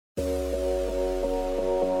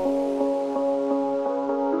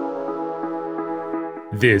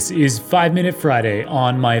This is 5 Minute Friday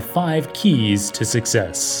on my 5 keys to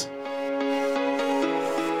success.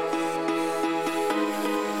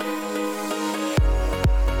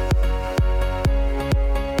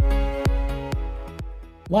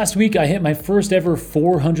 Last week, I hit my first ever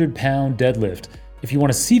 400-pound deadlift. If you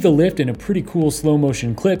want to see the lift in a pretty cool slow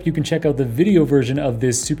motion clip, you can check out the video version of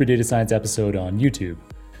this Super Data Science episode on YouTube.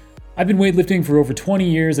 I've been weightlifting for over 20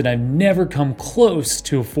 years and I've never come close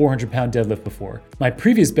to a 400-pound deadlift before. My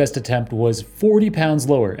previous best attempt was 40 pounds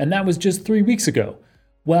lower, and that was just 3 weeks ago.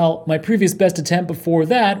 Well, my previous best attempt before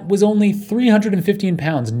that was only 315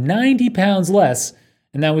 pounds, 90 pounds less,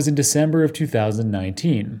 and that was in December of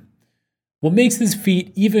 2019. What makes this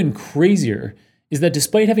feat even crazier is that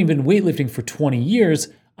despite having been weightlifting for 20 years,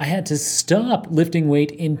 I had to stop lifting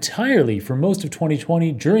weight entirely for most of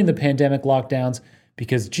 2020 during the pandemic lockdowns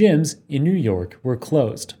because gyms in New York were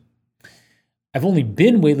closed. I've only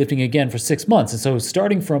been weightlifting again for 6 months, and so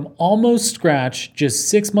starting from almost scratch just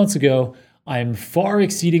 6 months ago, I'm far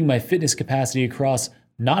exceeding my fitness capacity across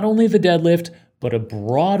not only the deadlift, but a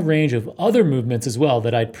broad range of other movements as well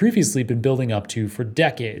that I'd previously been building up to for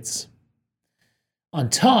decades. On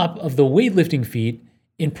top of the weightlifting feat,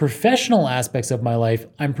 in professional aspects of my life,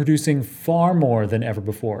 I'm producing far more than ever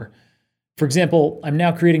before. For example, I'm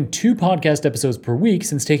now creating 2 podcast episodes per week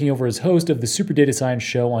since taking over as host of the Super Data Science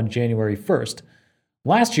show on January 1st.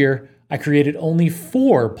 Last year, I created only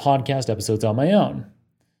 4 podcast episodes on my own.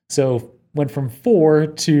 So went from 4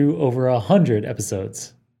 to over 100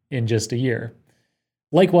 episodes in just a year.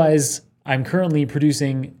 Likewise, I'm currently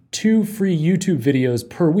producing 2 free YouTube videos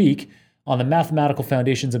per week on the mathematical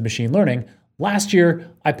foundations of machine learning. Last year,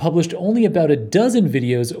 I published only about a dozen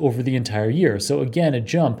videos over the entire year. So again, a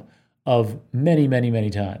jump of many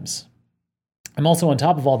times. I'm also on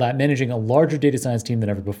top of all that managing a larger data science team than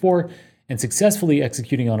ever before and successfully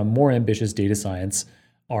executing on a more ambitious data science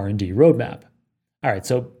R&D roadmap. All right,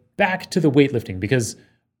 so back to the weightlifting, because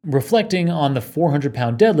reflecting on the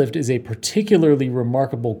 400-pound deadlift is a particularly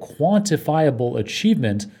remarkable quantifiable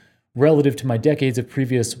achievement relative to my decades of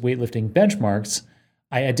previous weightlifting benchmarks.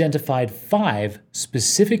 I identified 5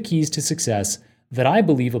 specific keys to success that I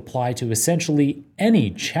believe apply to essentially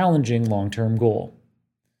any challenging long-term goal.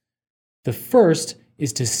 The first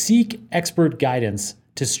is to seek expert guidance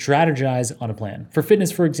to strategize on a plan. For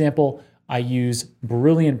fitness, for example, I use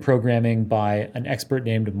Brilliant Programming by an expert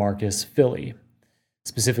named Marcus Filly,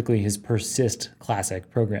 specifically his Persist Classic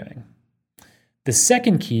programming. The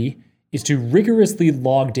second key is to rigorously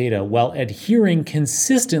log data while adhering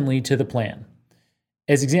consistently to the plan.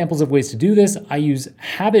 As examples of ways to do this, I use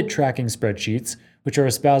habit tracking spreadsheets, which are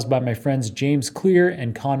espoused by my friends James Clear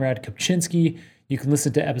and Konrad Kupczynski. You can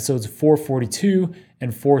listen to episodes 442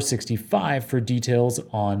 and 465 for details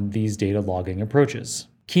on these data logging approaches.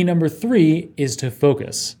 Key number 3 is to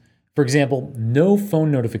focus. For example, no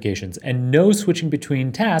phone notifications and no switching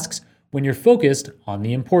between tasks when you're focused on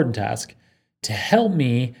the important task. To help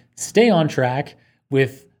me stay on track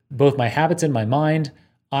with both my habits and my mind,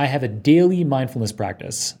 I have a daily mindfulness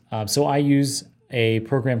practice. So I use a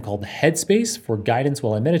program called Headspace for guidance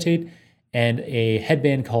while I meditate, and a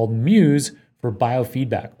headband called Muse for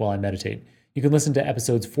biofeedback while I meditate. You can listen to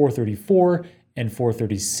episodes 434 and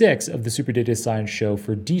 436 of the Super Data Science show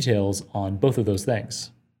for details on both of those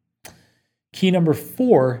things. Key number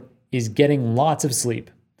 4 is getting lots of sleep.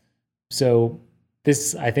 So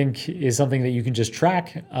this, I think, is something that you can just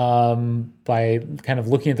track by kind of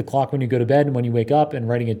looking at the clock when you go to bed and when you wake up and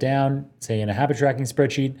writing it down, say in a habit tracking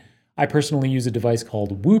spreadsheet. I personally use a device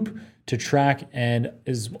called Whoop to track and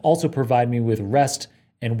is also provide me with rest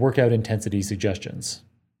and workout intensity suggestions.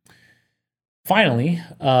 Finally,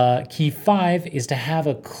 key 5 is to have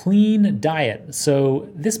a clean diet. So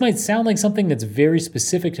this might sound like something that's very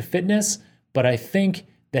specific to fitness, but I think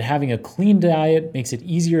that having a clean diet makes it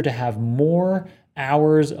easier to have more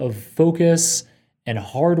hours of focus and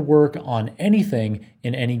hard work on anything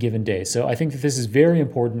in any given day. So I think that this is very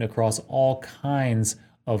important across all kinds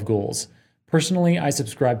of goals. Personally, I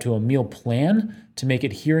subscribe to a meal plan to make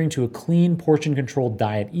adhering to a clean, portion-controlled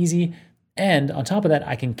diet easy. And on top of that,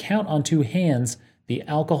 I can count on 2 hands the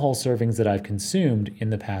alcohol servings that I've consumed in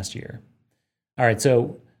the past year. All right,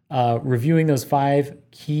 so reviewing those 5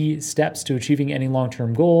 key steps to achieving any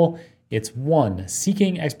long-term goal. It's 1,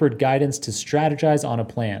 seeking expert guidance to strategize on a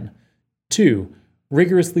plan. 2,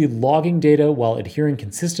 rigorously logging data while adhering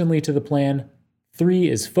consistently to the plan. 3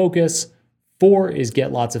 is focus. 4 is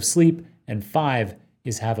get lots of sleep. And 5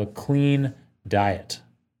 is have a clean diet.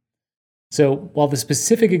 So while the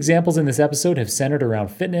specific examples in this episode have centered around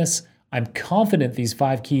fitness, I'm confident these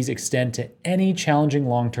 5 keys extend to any challenging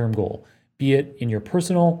long-term goal, be it in your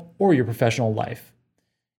personal or your professional life.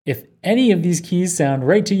 If any of these keys sound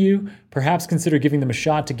right to you, perhaps consider giving them a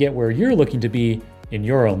shot to get where you're looking to be in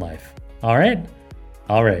your own life. All right?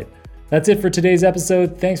 All right. That's it for today's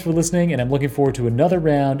episode. Thanks for listening, and I'm looking forward to another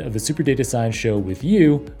round of the Super Data Science Show with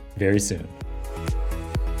you very soon.